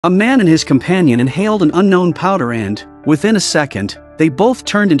A man and his companion inhaled an unknown powder and, within a second, they both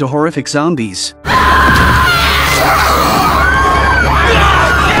turned into horrific zombies.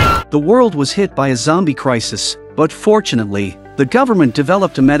 The world was hit by a zombie crisis, but fortunately, the government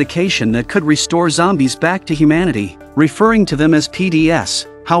developed a medication that could restore zombies back to humanity, referring to them as PDS.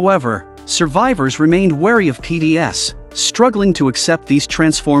 However, survivors remained wary of PDS, struggling to accept these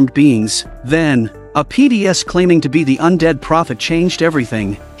transformed beings. Then, a PDS claiming to be the undead prophet changed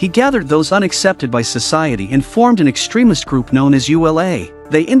everything. He gathered those unaccepted by society and formed an extremist group known as ULA.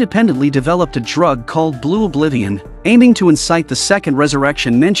 They independently developed a drug called Blue Oblivion, aiming to incite the second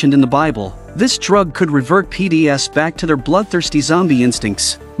resurrection mentioned in the Bible. This drug could revert PDS back to their bloodthirsty zombie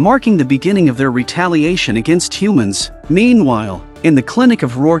instincts, marking the beginning of their retaliation against humans. Meanwhile, in the clinic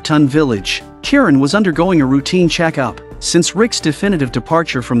of Rorton Village, Kieran was undergoing a routine checkup. Since Rick's definitive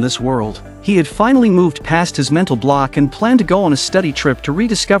departure from this world, he had finally moved past his mental block and planned to go on a study trip to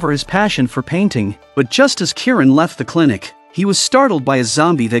rediscover his passion for painting. But just as Kieran left the clinic, he was startled by a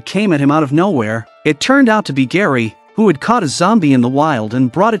zombie that came at him out of nowhere. It turned out to be Gary, who had caught a zombie in the wild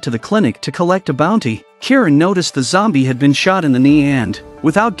and brought it to the clinic to collect a bounty. Kieran noticed the zombie had been shot in the knee and,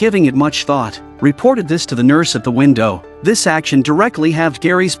 without giving it much thought, reported this to the nurse at the window. This action directly halved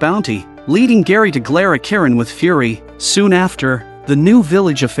Gary's bounty, leading Gary to glare at Kieran with fury. Soon after, the new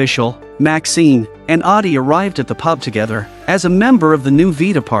village official, Maxine, and Audie arrived at the pub together. As a member of the new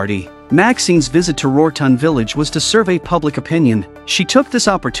Vita party, Maxine's visit to Rorton Village was to survey public opinion. She took this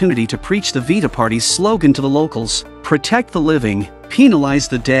opportunity to preach the Vita party's slogan to the locals: "Protect the living, penalize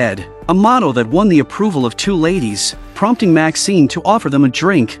the dead," a motto that won the approval of two ladies, prompting Maxine to offer them a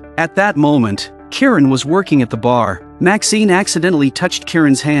drink. At that moment, Kieran was working at the bar. Maxine accidentally touched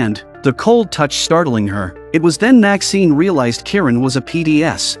Kieran's hand, the cold touch startling her. It was then Maxine realized Kieran was a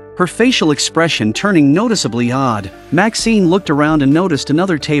PDS, her facial expression turning noticeably odd. Maxine looked around and noticed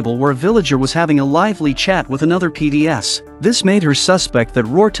another table where a villager was having a lively chat with another PDS. This made her suspect that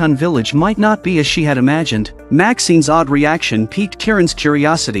Rorton Village might not be as she had imagined. Maxine's odd reaction piqued Kieran's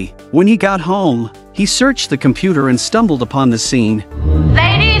curiosity. When he got home, he searched the computer and stumbled upon the scene.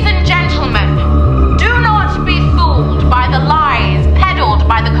 Ladies and gentlemen, do not be fooled by the lies peddled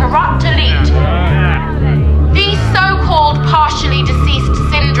by the corrupt elite. These so-called partially deceased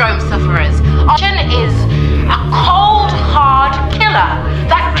syndrome sufferers is a cold, hard killer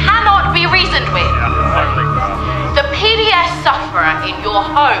that cannot be reasoned with. The PDS sufferer in your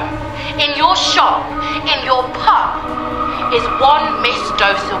home, in your shop, in your pub, is one missed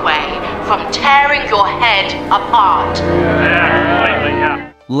dose away from tearing your head apart.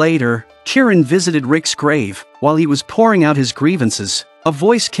 Later, Kieran visited Rick's grave. While he was pouring out his grievances, a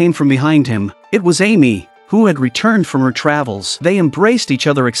voice came from behind him. It was Amy, who had returned from her travels. They embraced each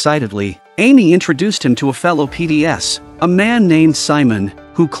other excitedly. Amy introduced him to a fellow PDS, a man named Simon,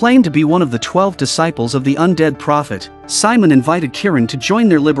 who claimed to be one of the 12 disciples of the undead prophet. Simon invited Kieran to join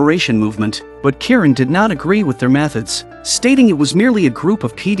their liberation movement, but Kieran did not agree with their methods, stating it was merely a group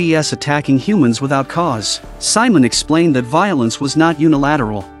of PDS attacking humans without cause. Simon explained that violence was not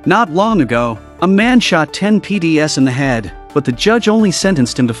unilateral. Not long ago, a man shot 10 PDS in the head, but the judge only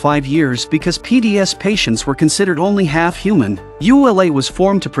sentenced him to 5 years because PDS patients were considered only half human. ULA was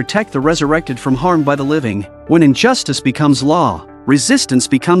formed to protect the resurrected from harm by the living. When injustice becomes law, resistance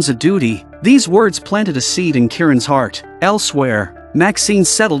becomes a duty. These words planted a seed in Kieran's heart. Elsewhere, Maxine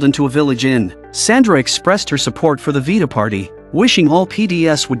settled into a village inn. Sandra expressed her support for the Vita party, wishing all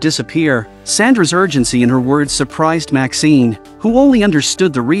PDS would disappear. Sandra's urgency in her words surprised Maxine, who only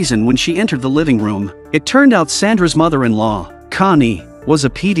understood the reason when she entered the living room. It turned out Sandra's mother-in-law, Connie, was a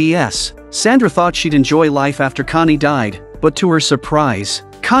PDS. Sandra thought she'd enjoy life after Connie died, but to her surprise,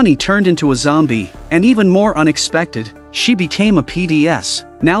 Connie turned into a zombie, and even more unexpected, she became a PDS.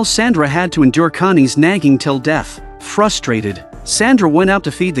 Now Sandra had to endure Connie's nagging till death. Frustrated, Sandra went out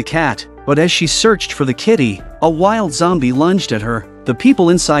to feed the cat, but as she searched for the kitty, a wild zombie lunged at her. The people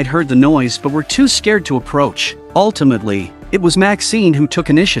inside heard the noise but were too scared to approach. Ultimately, it was Maxine who took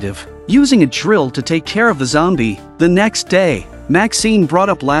initiative, using a drill to take care of the zombie. The next day, Maxine brought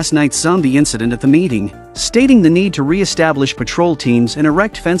up last night's zombie incident at the meeting, stating the need to re-establish patrol teams and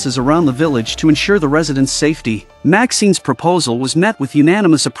erect fences around the village to ensure the residents' safety. Maxine's proposal was met with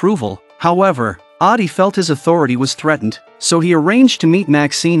unanimous approval. However, Audie felt his authority was threatened, so he arranged to meet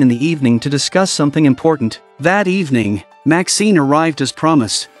Maxine in the evening to discuss something important. That evening, Maxine arrived as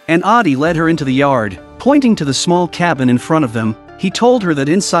promised, and Audie led her into the yard, pointing to the small cabin in front of them. He told her that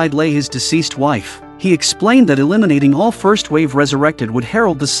inside lay his deceased wife. He explained that eliminating all first wave resurrected would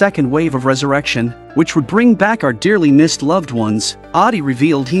herald the second wave of resurrection, which would bring back our dearly missed loved ones. Audie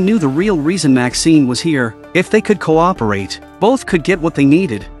revealed he knew the real reason Maxine was here. If they could cooperate, Both could get what they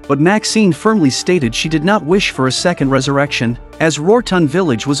needed, but Maxine firmly stated she did not wish for a second resurrection, as Rorton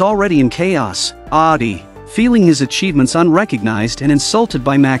village was already in chaos. Audie, feeling his achievements unrecognized and insulted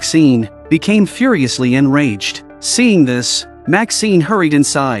by Maxine, became furiously enraged. Seeing this, Maxine hurried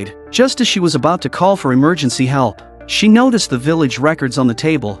inside. Just as she was about to call for emergency help, she noticed the village records on the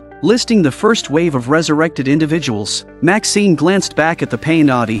table, listing the first wave of resurrected individuals. Maxine glanced back at the pained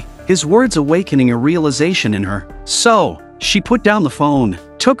Audie, his words awakening a realization in her. So, she put down the phone,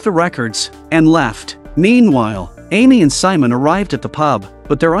 took the records, and left. Meanwhile, Amy and Simon arrived at the pub,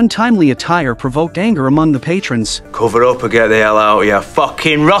 but their untimely attire provoked anger among the patrons. Cover up or get the hell out, you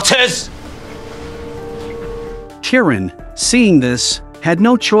fucking rotters! Kieran, seeing this, had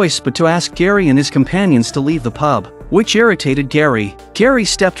no choice but to ask Gary and his companions to leave the pub, which irritated Gary. Gary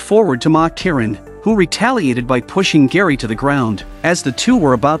stepped forward to mock Kieran, who retaliated by pushing Gary to the ground. As the two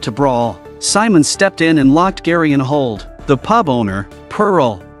were about to brawl, Simon stepped in and locked Gary in a hold. The pub owner,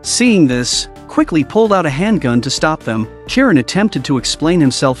 Pearl, seeing this, quickly pulled out a handgun to stop them. Kieran attempted to explain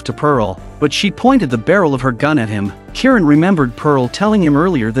himself to Pearl, but she pointed the barrel of her gun at him. Kieran remembered Pearl telling him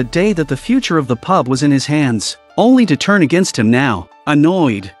earlier that day that the future of the pub was in his hands, only to turn against him now.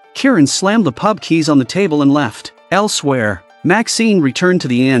 Annoyed, Kieran slammed the pub keys on the table and left. Elsewhere, Maxine returned to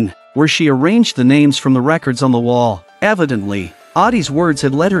the inn, where she arranged the names from the records on the wall. Evidently, Audie's words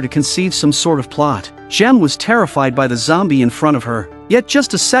had led her to conceive some sort of plot. Jem was terrified by the zombie in front of her, yet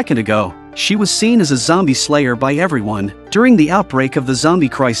just a second ago, she was seen as a zombie slayer by everyone. During the outbreak of the zombie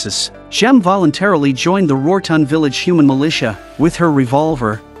crisis, Jem voluntarily joined the Rorton village human militia. With her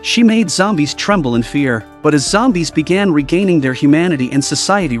revolver, she made zombies tremble in fear, but as zombies began regaining their humanity and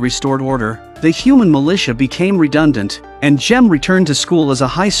society restored order, the human militia became redundant, and Jem returned to school as a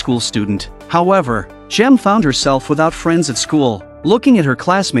high school student. However, Jem found herself without friends at school, looking at her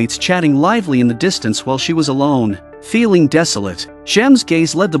classmates chatting lively in the distance while she was alone. Feeling desolate, Jem's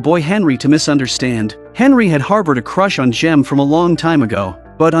gaze led the boy Henry to misunderstand. Henry had harbored a crush on Jem from a long time ago,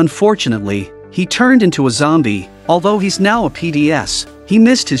 but unfortunately, he turned into a zombie. Although he's now a PDS, he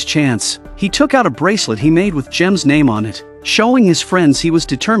missed his chance. He took out a bracelet he made with Jem's name on it, showing his friends he was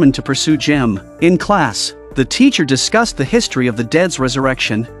determined to pursue Jem. In class, the teacher discussed the history of the dead's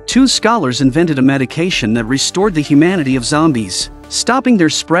resurrection. Two scholars invented a medication that restored the humanity of zombies, stopping their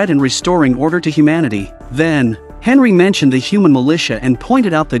spread and restoring order to humanity. Then, Henry mentioned the human militia and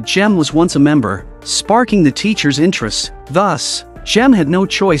pointed out that Jem was once a member, sparking the teacher's interest. Thus, Jem had no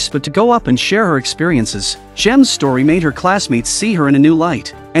choice but to go up and share her experiences. Jem's story made her classmates see her in a new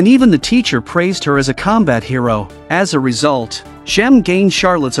light, and even the teacher praised her as a combat hero. As a result, Jem gained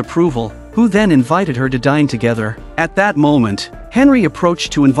Charlotte's approval, who then invited her to dine together. At that moment, Henry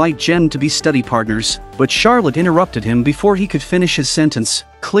approached to invite Jem to be study partners, but Charlotte interrupted him before he could finish his sentence.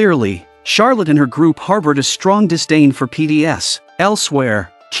 Clearly, Charlotte and her group harbored a strong disdain for PDS.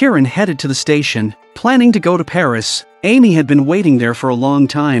 Elsewhere, Kieran headed to the station, planning to go to Paris. Amy had been waiting there for a long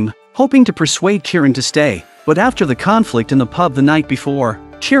time, hoping to persuade Kieran to stay, but after the conflict in the pub the night before,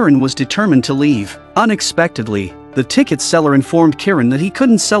 Kieran was determined to leave. Unexpectedly, the ticket seller informed Kieran that he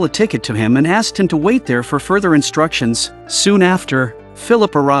couldn't sell a ticket to him and asked him to wait there for further instructions. Soon after,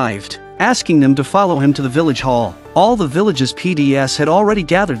 Philip arrived, asking them to follow him to the village hall. All the village's PDS had already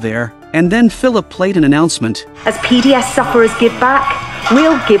gathered there, and then Philip played an announcement. As PDS sufferers give back,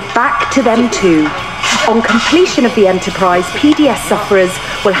 we'll give back to them too. On completion of the enterprise, PDS sufferers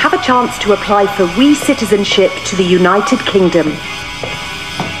will have a chance to apply for re-citizenship to the United Kingdom.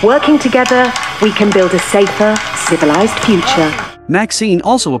 Working together, we can build a safer, civilized future. Maxine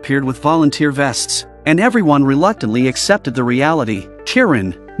also appeared with volunteer vests, and everyone reluctantly accepted the reality.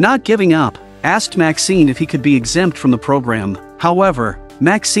 Kieran, not giving up, asked Maxine if he could be exempt from the program. However,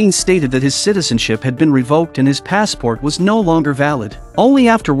 Maxine stated that his citizenship had been revoked and his passport was no longer valid. Only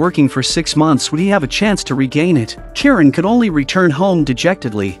after working for 6 months would he have a chance to regain it. Kieran could only return home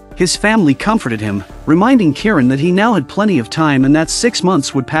dejectedly. His family comforted him, reminding Kieran that he now had plenty of time and that 6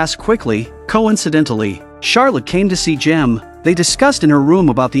 months would pass quickly. Coincidentally, Charlotte came to see Jem. They discussed in her room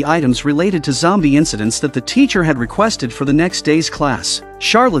about the items related to zombie incidents that the teacher had requested for the next day's class.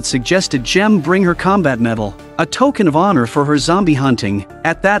 Charlotte suggested Jem bring her combat medal, a token of honor for her zombie hunting.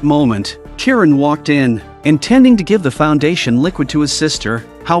 At that moment, Kieran walked in, intending to give the foundation liquid to his sister.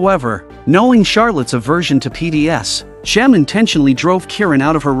 However, knowing Charlotte's aversion to PDS, Jem intentionally drove Kieran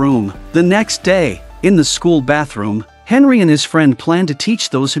out of her room. The next day, in the school bathroom, Henry and his friend planned to teach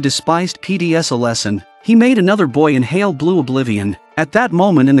those who despised PDS a lesson. He made another boy inhale blue oblivion. At that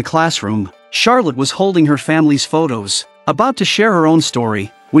moment in the classroom, Charlotte was holding her family's photos, about to share her own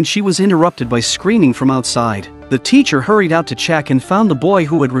story, when she was interrupted by screaming from outside. The teacher hurried out to check and found the boy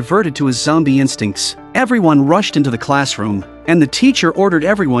who had reverted to his zombie instincts. Everyone rushed into the classroom, and the teacher ordered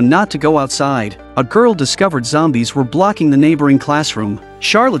everyone not to go outside. A girl discovered zombies were blocking the neighboring classroom.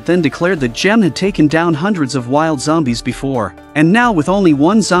 Charlotte then declared that Jem had taken down hundreds of wild zombies before, and now with only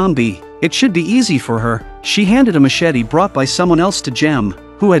one zombie, it should be easy for her. She handed a machete brought by someone else to Jem,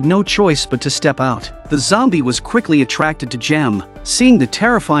 who had no choice but to step out. The zombie was quickly attracted to Jem. Seeing the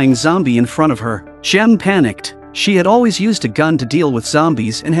terrifying zombie in front of her, Jem panicked. She had always used a gun to deal with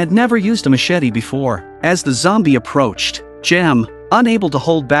zombies and had never used a machete before. As the zombie approached, Jem, unable to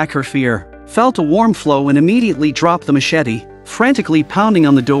hold back her fear, felt a warm flow and immediately dropped the machete, frantically pounding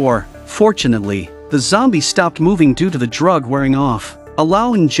on the door. Fortunately, the zombie stopped moving due to the drug wearing off,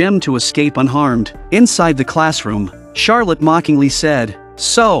 allowing Jem to escape unharmed. Inside the classroom, Charlotte mockingly said,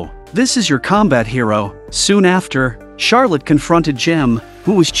 "So, this is your combat hero." Soon after, Charlotte confronted Jem,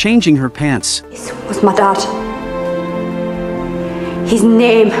 who was changing her pants. This was my dad. His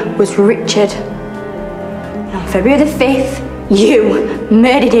name was Richard. And on February the 5th, you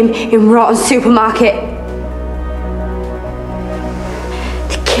murdered him in Rotten Supermarket.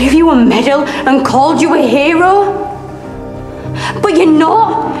 They gave you a medal and called you a hero? But you're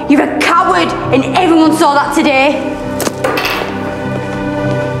not. You're a coward, and everyone saw that today.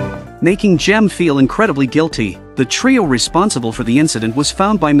 Making Jem feel incredibly guilty, the trio responsible for the incident was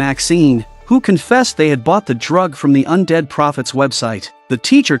found by Maxine, who confessed they had bought the drug from the Undead Prophet's website. The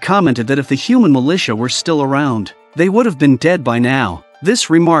teacher commented that if the human militia were still around, they would have been dead by now. This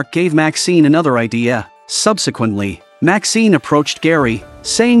remark gave Maxine another idea. Subsequently, Maxine approached Gary,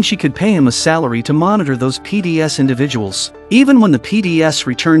 saying she could pay him a salary to monitor those PDS individuals. Even when the PDS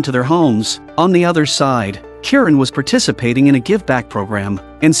returned to their homes, on the other side, Kieran was participating in a give-back program,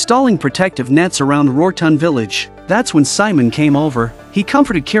 installing protective nets around Rorton Village. That's when Simon came over. He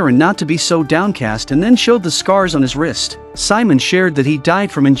comforted Kieran not to be so downcast and then showed the scars on his wrist. Simon shared that he died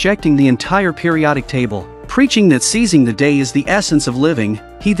from injecting the entire periodic table, preaching that seizing the day is the essence of living.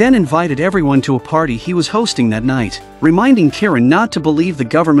 He then invited everyone to a party he was hosting that night, reminding Kieran not to believe the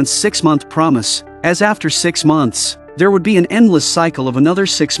government's 6-month promise, as after 6 months, there would be an endless cycle of another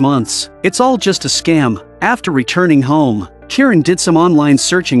 6 months. It's all just a scam. After returning home, Kieran did some online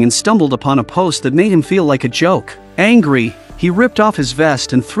searching and stumbled upon a post that made him feel like a joke. Angry, he ripped off his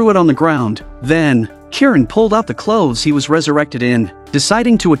vest and threw it on the ground. Then, Kieran pulled out the clothes he was resurrected in,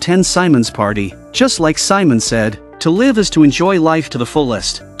 deciding to attend Simon's party. Just like Simon said, to live is to enjoy life to the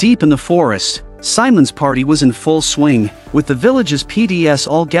fullest. Deep in the forest, Simon's party was in full swing, with the village's PDS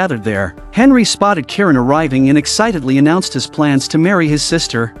all gathered there. Henry spotted Kieran arriving and excitedly announced his plans to marry his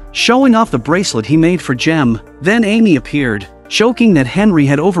sister, showing off the bracelet he made for Jem. Then Amy appeared, joking that Henry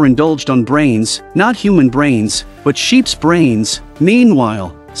had overindulged on brains, not human brains, but sheep's brains.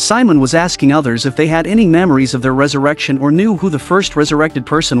 Meanwhile, Simon was asking others if they had any memories of their resurrection or knew who the first resurrected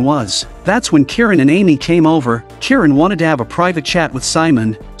person was. That's when Kieran and Amy came over. Kieran wanted to have a private chat with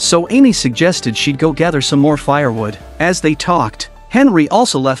Simon, so Amy suggested she'd go gather some more firewood. As they talked, Henry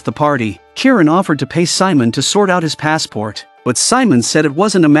also left the party. Kieran offered to pay Simon to sort out his passport, but Simon said it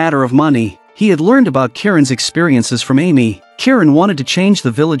wasn't a matter of money. He had learned about Kieran's experiences from Amy. Kieran wanted to change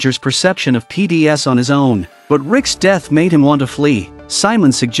the villagers' perception of PDS on his own, but Rick's death made him want to flee.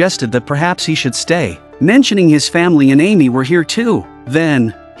 Simon suggested that perhaps he should stay, mentioning his family and Amy were here too.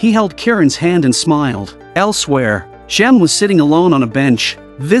 Then, he held Kieran's hand and smiled. Elsewhere, Jem was sitting alone on a bench,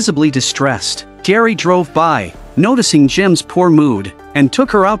 visibly distressed. Gary drove by, noticing Jem's poor mood, and took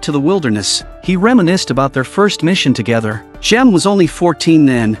her out to the wilderness. He reminisced about their first mission together. Jem was only 14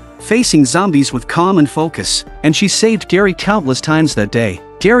 then, facing zombies with calm and focus, and she saved Gary countless times that day.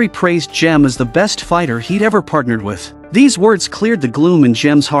 Gary praised Jem as the best fighter he'd ever partnered with. These words cleared the gloom in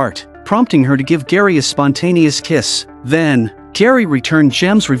Jem's heart, prompting her to give Gary a spontaneous kiss. Then, Gary returned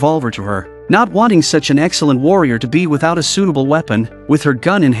Jem's revolver to her, not wanting such an excellent warrior to be without a suitable weapon. With her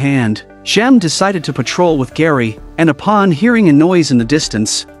gun in hand, Jem decided to patrol with Gary, and upon hearing a noise in the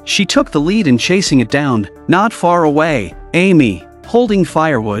distance, she took the lead in chasing it down. Not far away, Amy, holding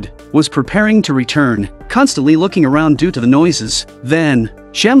firewood, was preparing to return, constantly looking around due to the noises. Then,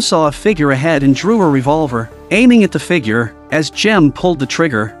 Jem saw a figure ahead and drew her revolver, aiming at the figure. As Jem pulled the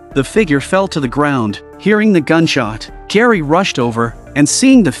trigger, the figure fell to the ground. Hearing the gunshot, Gary rushed over, and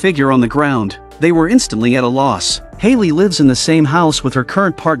seeing the figure on the ground, they were instantly at a loss. Haley lives in the same house with her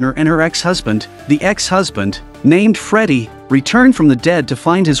current partner and her ex-husband. The ex-husband, named Freddie, returned from the dead to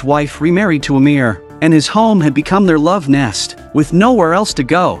find his wife remarried to Amir, and his home had become their love nest. With nowhere else to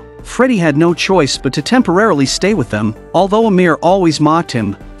go, Freddie had no choice but to temporarily stay with them. Although Amir always mocked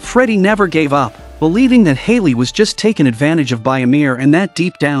him, Freddie never gave up, believing that Haley was just taken advantage of by Amir and that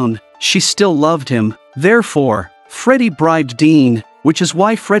deep down, she still loved him. Therefore, Freddy bribed Dean, which is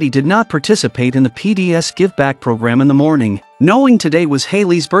why Freddy did not participate in the PDS Give Back program in the morning. Knowing today was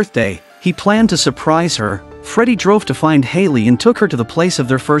Haley's birthday, he planned to surprise her. Freddy drove to find Haley and took her to the place of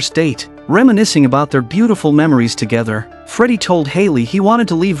their first date. Reminiscing about their beautiful memories together, Freddy told Haley he wanted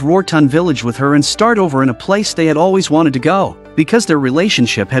to leave Rorton Village with her and start over in a place they had always wanted to go, because their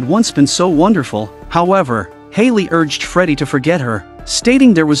relationship had once been so wonderful. However, Haley urged Freddy to forget her,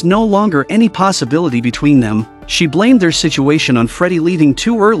 stating there was no longer any possibility between them. She blamed their situation on Freddy leaving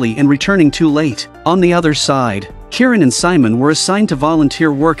too early and returning too late. On the other side, Kieran and Simon were assigned to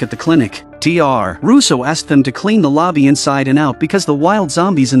volunteer work at the clinic. Dr. Russo asked them to clean the lobby inside and out because the wild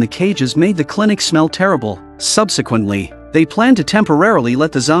zombies in the cages made the clinic smell terrible. Subsequently, they planned to temporarily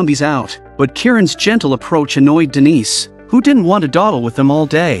let the zombies out, but Kieran's gentle approach annoyed Denise, who didn't want to dawdle with them all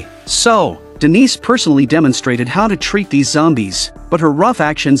day. So, Denise personally demonstrated how to treat these zombies, but her rough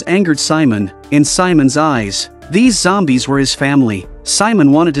actions angered Simon. In Simon's eyes, these zombies were his family.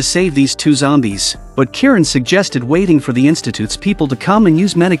 Simon wanted to save these two zombies, but Kieran suggested waiting for the Institute's people to come and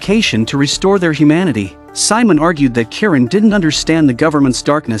use medication to restore their humanity. Simon argued that Kieran didn't understand the government's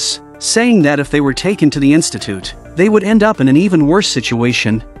darkness, saying that if they were taken to the Institute, they would end up in an even worse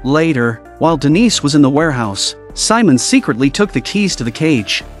situation. Later, while Denise was in the warehouse, Simon secretly took the keys to the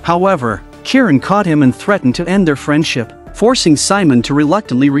cage. However, Kieran caught him and threatened to end their friendship, forcing Simon to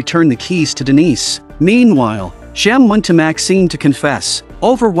reluctantly return the keys to Denise. Meanwhile, Jem went to Maxine to confess.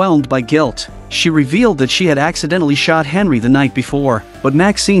 Overwhelmed by guilt, she revealed that she had accidentally shot Henry the night before, but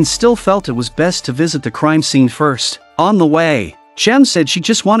Maxine still felt it was best to visit the crime scene first. On the way, Jem said she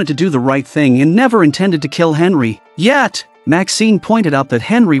just wanted to do the right thing and never intended to kill Henry. Yet, Maxine pointed out that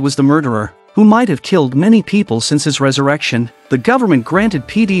Henry was the murderer, who might have killed many people since his resurrection. The government granted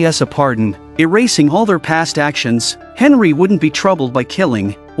PDS a pardon, erasing all their past actions. Henry wouldn't be troubled by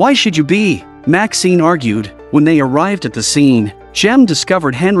killing. Why should you be? Maxine argued. When they arrived at the scene, Jem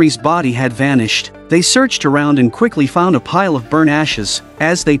discovered Henry's body had vanished. They searched around and quickly found a pile of burnt ashes.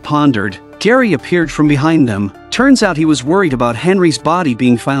 As they pondered, Gary appeared from behind them. Turns out he was worried about Henry's body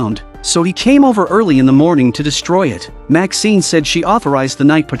being found, so he came over early in the morning to destroy it. Maxine said she authorized the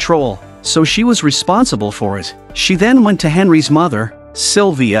night patrol, so she was responsible for it. She then went to Henry's mother,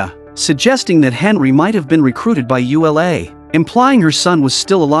 Sylvia, suggesting that Henry might have been recruited by ULA, implying her son was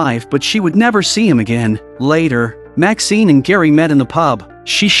still alive but she would never see him again. Later, Maxine and Gary met in the pub.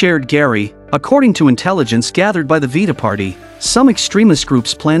 She shared Gary. According to intelligence gathered by the Vita Party, some extremist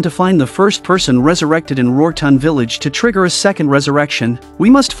groups plan to find the first person resurrected in Rorton Village to trigger a second resurrection. We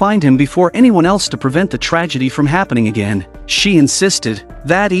must find him before anyone else to prevent the tragedy from happening again, she insisted.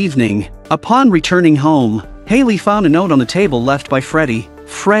 That evening, upon returning home, Haley found a note on the table left by Freddy.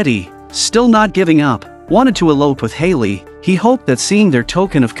 Freddy, still not giving up, wanted to elope with Haley. He hoped that seeing their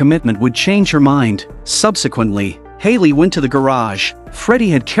token of commitment would change her mind. Subsequently, Haley went to the garage. Freddy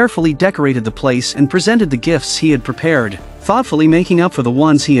had carefully decorated the place and presented the gifts he had prepared, thoughtfully making up for the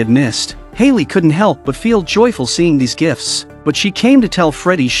ones he had missed. Haley couldn't help but feel joyful seeing these gifts, but she came to tell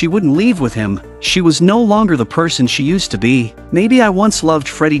Freddy she wouldn't leave with him. She was no longer the person she used to be. Maybe I once loved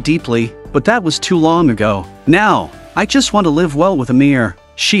Freddy deeply, but that was too long ago. Now, I just want to live well with Amir,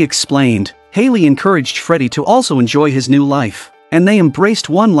 she explained. Haley encouraged Freddy to also enjoy his new life, and they embraced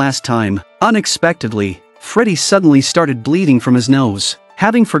one last time. Unexpectedly, Freddy suddenly started bleeding from his nose,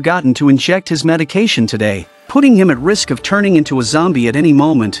 having forgotten to inject his medication today, putting him at risk of turning into a zombie at any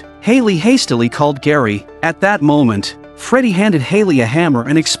moment. Haley hastily called Gary. At that moment, Freddy handed Haley a hammer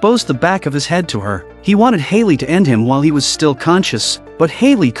and exposed the back of his head to her. He wanted Haley to end him while he was still conscious, but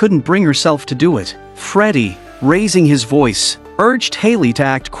Haley couldn't bring herself to do it. Freddy, raising his voice, urged Haley to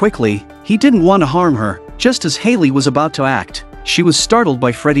act quickly. He didn't want to harm her. Just as Haley was about to act, she was startled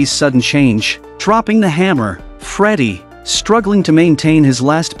by Freddy's sudden change. Dropping the hammer, Freddy, struggling to maintain his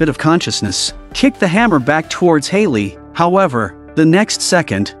last bit of consciousness, kicked the hammer back towards Haley. However, the next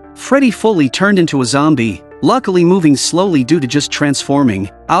second, Freddy fully turned into a zombie, luckily moving slowly due to just transforming.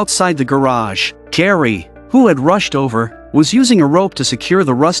 Outside the garage, Gary, who had rushed over, was using a rope to secure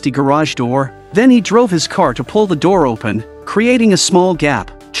the rusty garage door. Then he drove his car to pull the door open, creating a small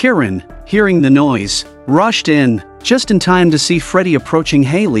gap. Kieran, hearing the noise, rushed in, just in time to see Freddy approaching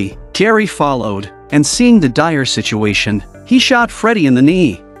Haley. Gary followed, and seeing the dire situation, he shot Freddy in the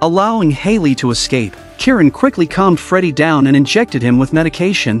knee, allowing Haley to escape. Kieran quickly calmed Freddy down and injected him with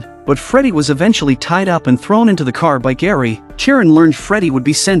medication, but Freddy was eventually tied up and thrown into the car by Gary. Kieran learned Freddy would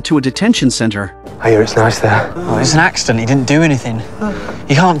be sent to a detention center. I hear it's nice there. Oh, it's an accident, he didn't do anything.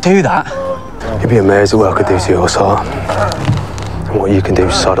 You can't do that. You'd be amazed at what I could do to your sort. And what you can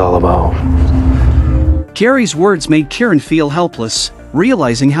do, sod all about. Gary's words made Kieran feel helpless.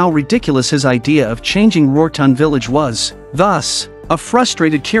 realizing how ridiculous his idea of changing Rorton village was. Thus, a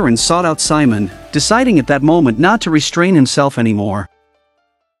frustrated Kieran sought out Simon, deciding at that moment not to restrain himself anymore.